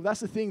that's cool. That's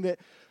the thing that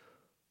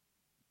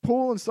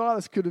Paul and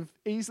Silas could have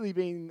easily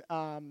been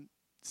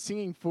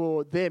singing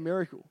for their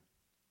miracle.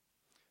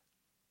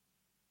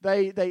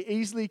 They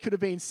easily could have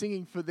been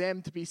singing for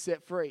them to be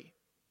set free.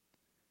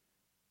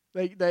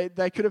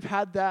 They could have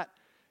had that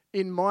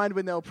in mind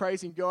when they were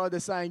praising God. They're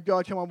saying,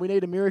 God, come on, we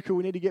need a miracle.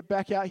 We need to get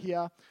back out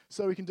here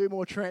so we can do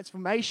more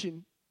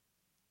transformation.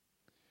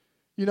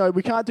 You know,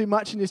 we can't do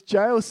much in this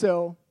jail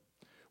cell.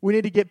 We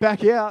need to get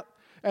back out.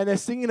 And they're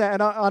singing that.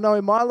 And I know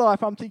in my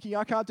life, I'm thinking,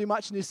 I can't do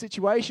much in this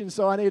situation,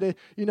 so I need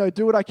to,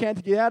 do what I can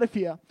to get out of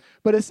here.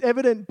 But it's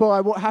evident by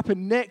what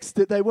happened next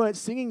that they weren't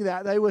singing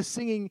that. They were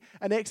singing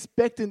an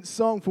expectant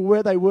song for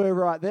where they were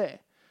right there.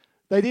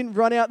 They didn't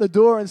run out the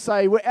door and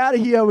say, we're out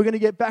of here, we're going to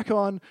get back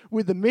on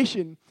with the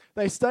mission.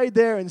 They stayed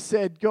there and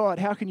said, God,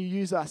 how can you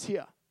use us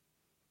here?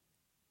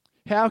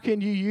 How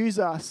can you use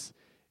us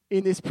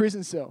in this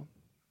prison cell?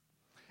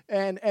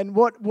 And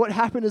what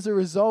happened as a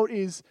result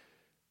is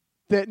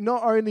that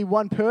not only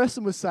one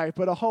person was saved,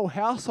 but a whole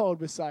household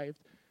was saved.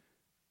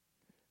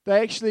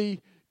 They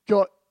actually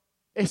got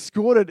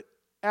escorted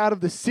out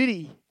of the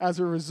city as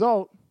a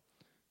result,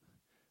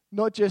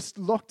 not just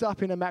locked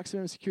up in a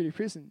maximum security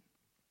prison.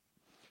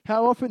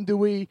 How often do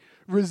we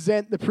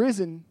resent the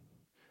prison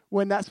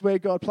when that's where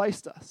God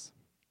placed us?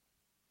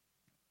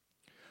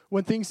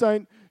 When things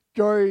don't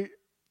go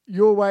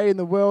your way in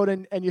the world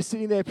and you're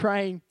sitting there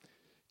praying,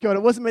 God,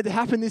 it wasn't meant to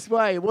happen this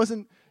way. It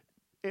wasn't,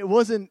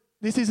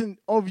 this isn't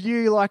of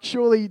you, like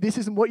surely this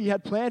isn't what you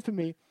had planned for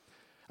me.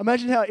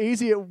 Imagine how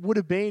easy it would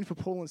have been for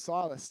Paul and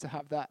Silas to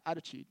have that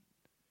attitude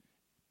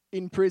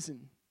in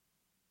prison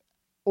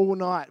all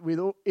night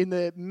in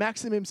the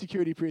maximum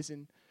security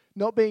prison,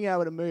 not being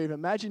able to move.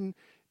 Imagine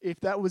if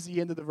that was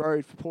the end of the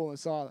road for Paul and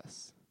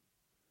Silas.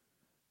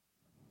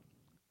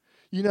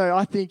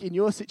 I think in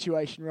your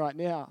situation right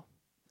now,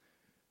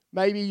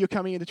 maybe you're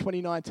coming into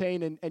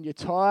 2019 and you're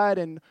tired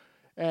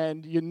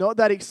and you're not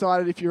that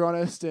excited if you're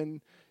honest, and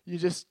you're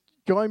just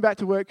going back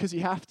to work because you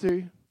have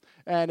to,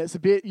 and it's a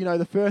bit,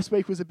 the first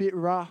week was a bit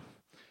rough,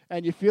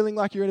 and you're feeling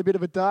like you're in a bit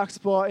of a dark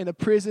spot in a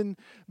prison.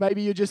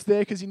 Maybe you're just there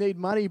because you need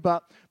money,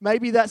 but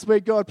maybe that's where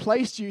God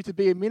placed you to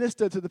be a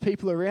minister to the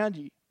people around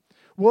you.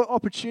 What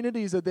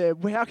opportunities are there?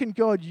 How can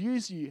God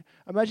use you?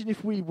 Imagine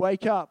if we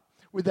wake up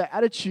with that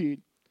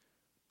attitude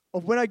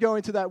of when I go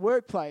into that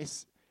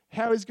workplace,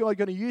 how is God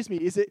going to use me?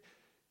 Is it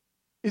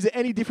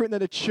any different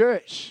than a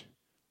church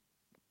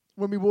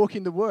when we walk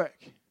into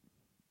work?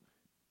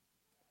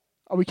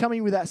 Are we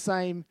coming with that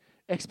same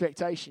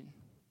expectation?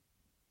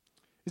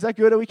 Is that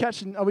good? Are we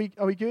catching? Are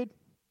we good?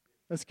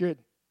 That's good.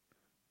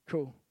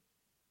 Cool.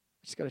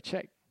 Just got to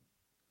check.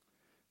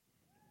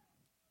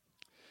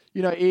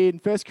 In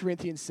 1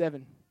 Corinthians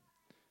 7,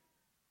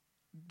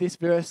 this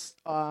verse,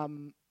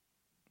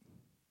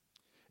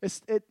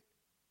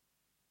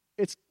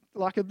 it's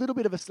like a little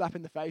bit of a slap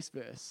in the face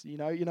verse. You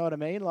know what I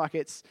mean? Like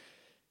it's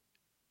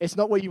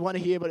not what you want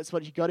to hear, but it's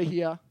what you got to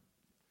hear.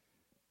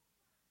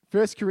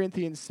 1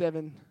 Corinthians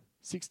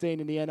 7:16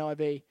 in the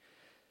NIV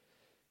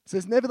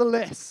says,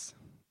 nevertheless,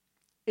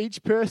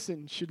 each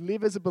person should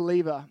live as a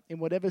believer in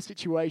whatever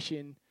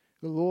situation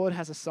the Lord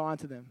has assigned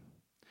to them.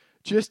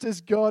 Just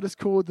as God has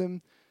called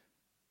them,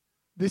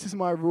 this is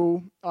my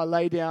rule I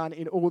lay down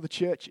in all the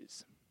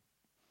churches.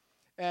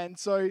 And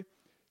so,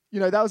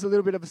 that was a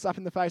little bit of a slap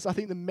in the face. I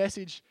think the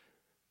Message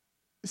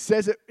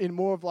says it in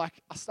more of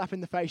like a slap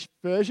in the face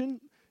version.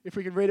 If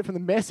we could read it from the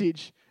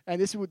Message, and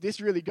this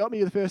really got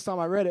me the first time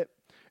I read it.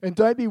 And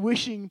don't be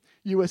wishing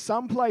you were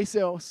someplace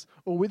else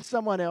or with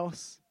someone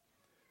else.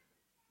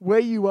 Where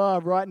you are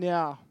right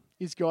now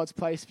is God's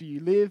place for you.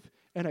 Live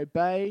and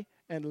obey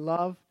and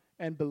love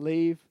and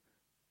believe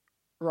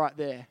right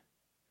there.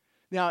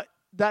 Now,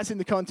 that's in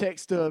the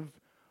context of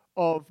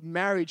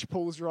marriage,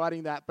 Paul's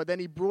writing that, but then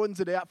he broadens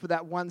it out for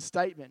that one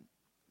statement.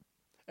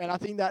 And I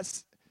think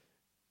that's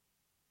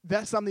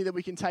something that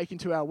we can take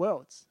into our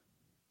worlds.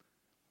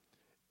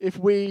 If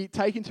we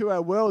take into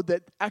our world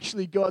that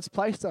actually God's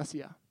placed us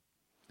here.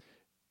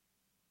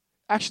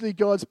 Actually,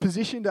 God's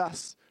positioned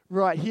us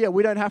right here.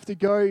 We don't have to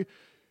go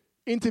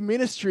into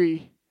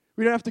ministry.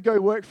 We don't have to go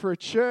work for a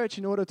church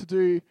in order to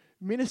do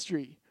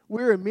ministry.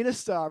 We're a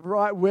minister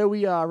right where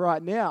we are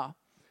right now.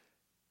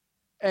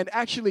 And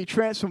actually,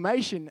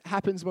 transformation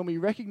happens when we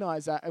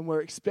recognize that and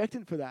we're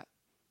expectant for that.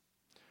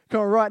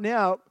 Come on, right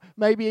now,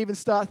 maybe even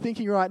start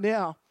thinking right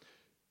now,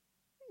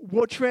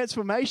 what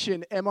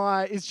transformation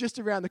is just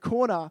around the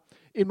corner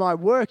in my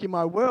work, in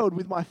my world,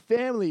 with my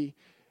family,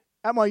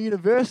 at my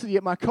university,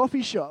 at my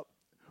coffee shop?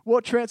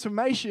 What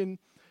transformation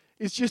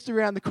is just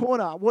around the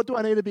corner? What do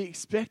I need to be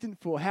expectant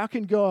for? How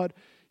can God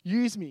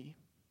use me?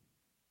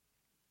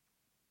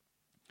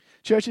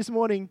 Church, this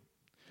morning,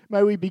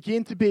 may we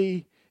begin to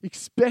be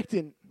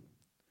expectant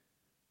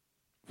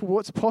for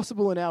what's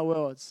possible in our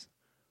worlds,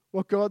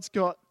 what God's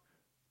got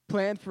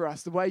planned for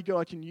us, the way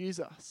God can use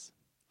us.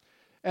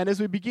 And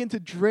as we begin to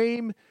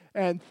dream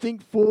and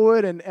think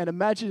forward and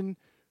imagine,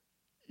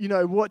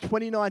 what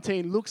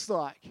 2019 looks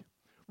like,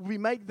 we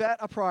make that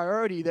a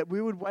priority, that we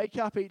would wake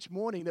up each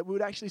morning, that we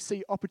would actually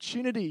see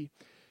opportunity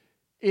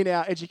in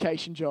our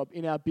education job,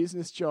 in our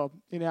business job,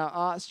 in our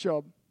arts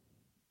job,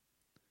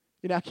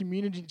 in our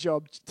community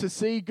job, to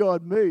see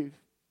God move.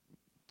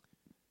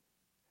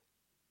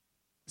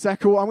 Is that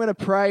cool? I'm going to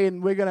pray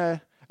and we're going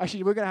to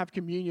have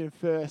communion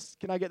first.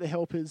 Can I get the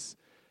helpers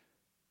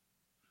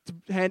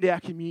to hand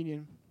out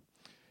communion?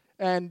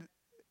 And,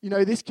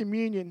 this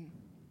communion,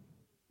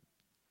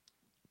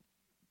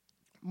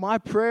 my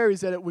prayer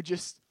is that it would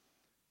just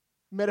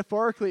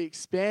metaphorically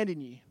expand in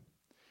you.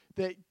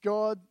 That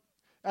God,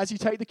 as you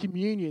take the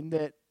communion,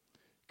 that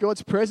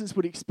God's presence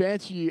would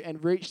expand to you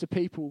and reach the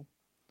people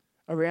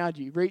around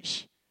you,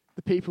 reach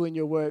the people in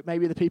your work,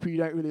 maybe the people you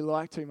don't really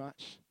like too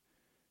much.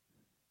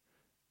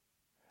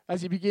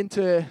 As you begin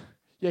to,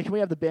 can we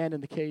have the band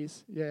and the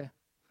keys? Yeah,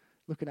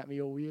 looking at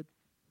me all weird.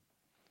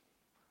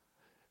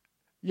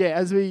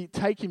 As we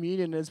take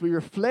communion, as we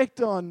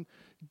reflect on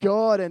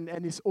God and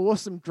this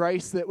awesome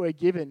grace that we're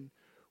given,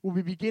 will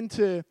we begin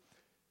to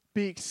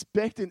be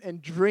expectant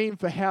and dream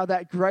for how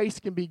that grace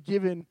can be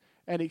given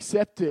and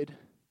accepted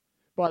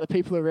by the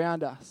people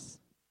around us.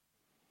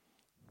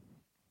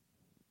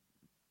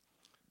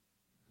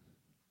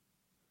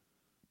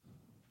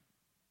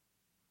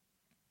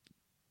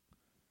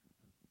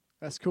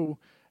 That's cool.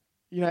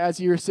 As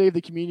you receive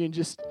the communion,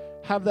 just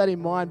have that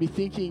in mind. Be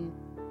thinking,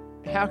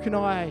 how can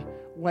I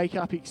wake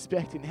up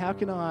expectant? How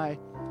can I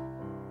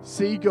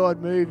see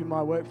God move in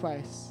my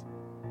workplace?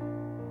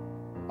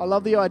 I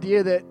love the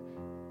idea that,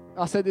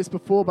 I said this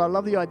before, but I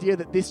love the idea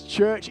that this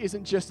church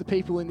isn't just the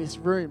people in this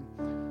room.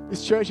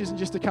 This church isn't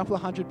just a couple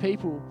of hundred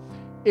people.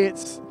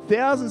 It's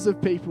thousands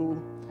of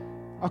people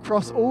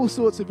across all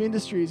sorts of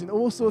industries and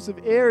all sorts of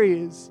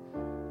areas,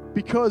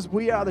 because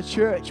we are the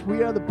church,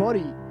 we are the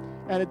body.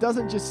 And it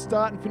doesn't just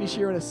start and finish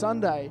here on a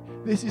Sunday.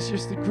 This is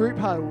just the group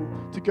huddle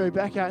to go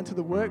back out into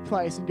the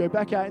workplace and go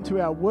back out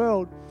into our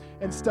world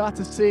and start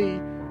to see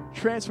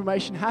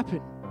transformation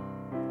happen.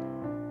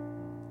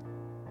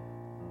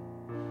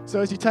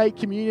 So as you take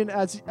communion,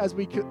 as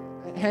we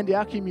hand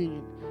out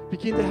communion,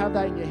 begin to have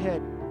that in your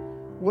head.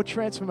 What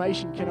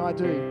transformation can I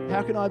do?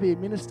 How can I be a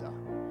minister?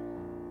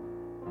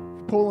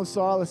 For Paul and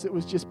Silas, it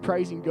was just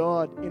praising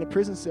God in a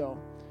prison cell.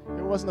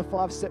 It wasn't a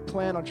 5-step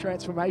plan on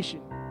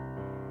transformation.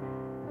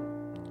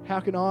 How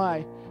can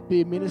I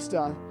be a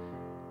minister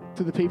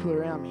to the people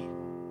around me?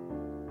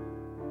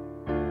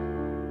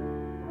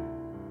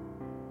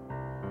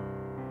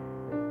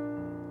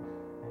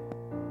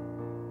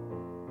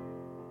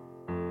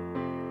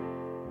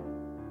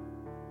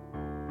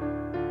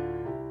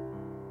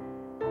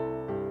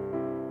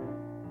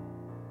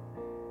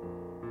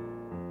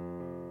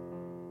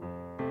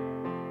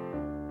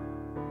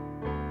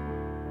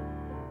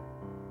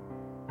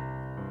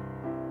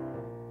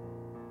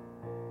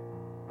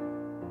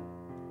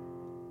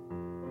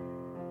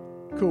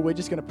 Cool, we're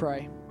just going to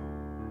pray.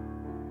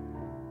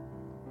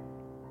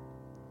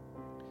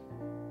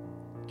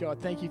 God,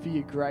 thank you for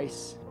your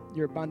grace,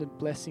 your abundant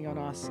blessing on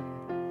us.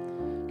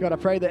 And God, I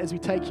pray that as we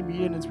take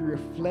communion, as we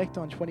reflect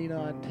on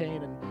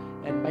 2019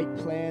 and make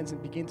plans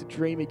and begin to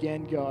dream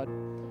again, God,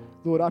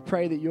 Lord, I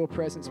pray that your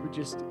presence would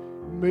just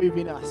move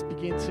in us,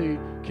 begin to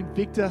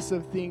convict us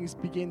of things,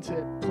 begin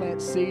to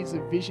plant seeds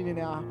of vision in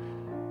our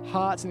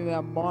hearts and in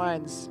our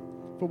minds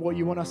for what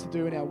you want us to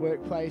do in our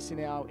workplace,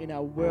 in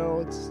our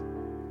worlds.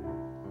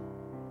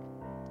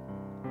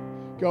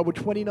 God, would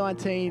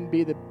 2019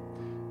 be the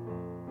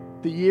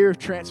year of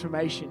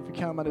transformation for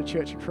Kalamunda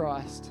Church of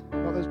Christ?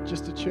 Not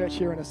just a church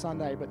here on a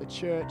Sunday, but the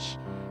church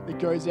that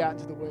goes out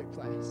into the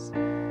workplace.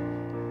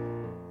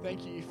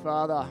 Thank you,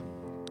 Father,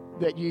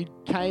 that you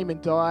came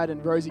and died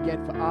and rose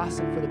again for us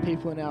and for the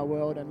people in our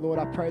world. And Lord,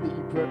 I pray that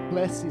you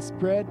bless this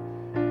bread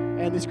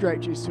and this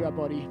grape juice to our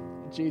body.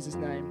 In Jesus'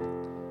 name,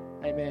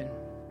 amen.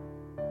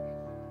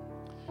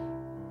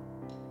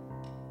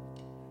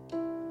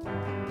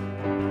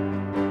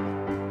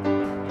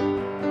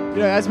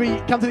 As we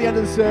come to the end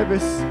of the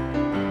service,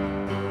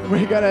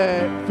 we're going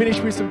to finish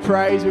with some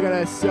praise. We're going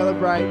to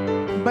celebrate.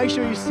 Make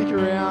sure you stick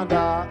around.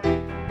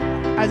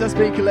 As us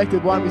being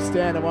collected, why don't we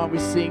stand and why don't we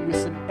sing with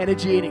some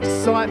energy and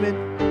excitement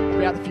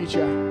about the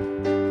future.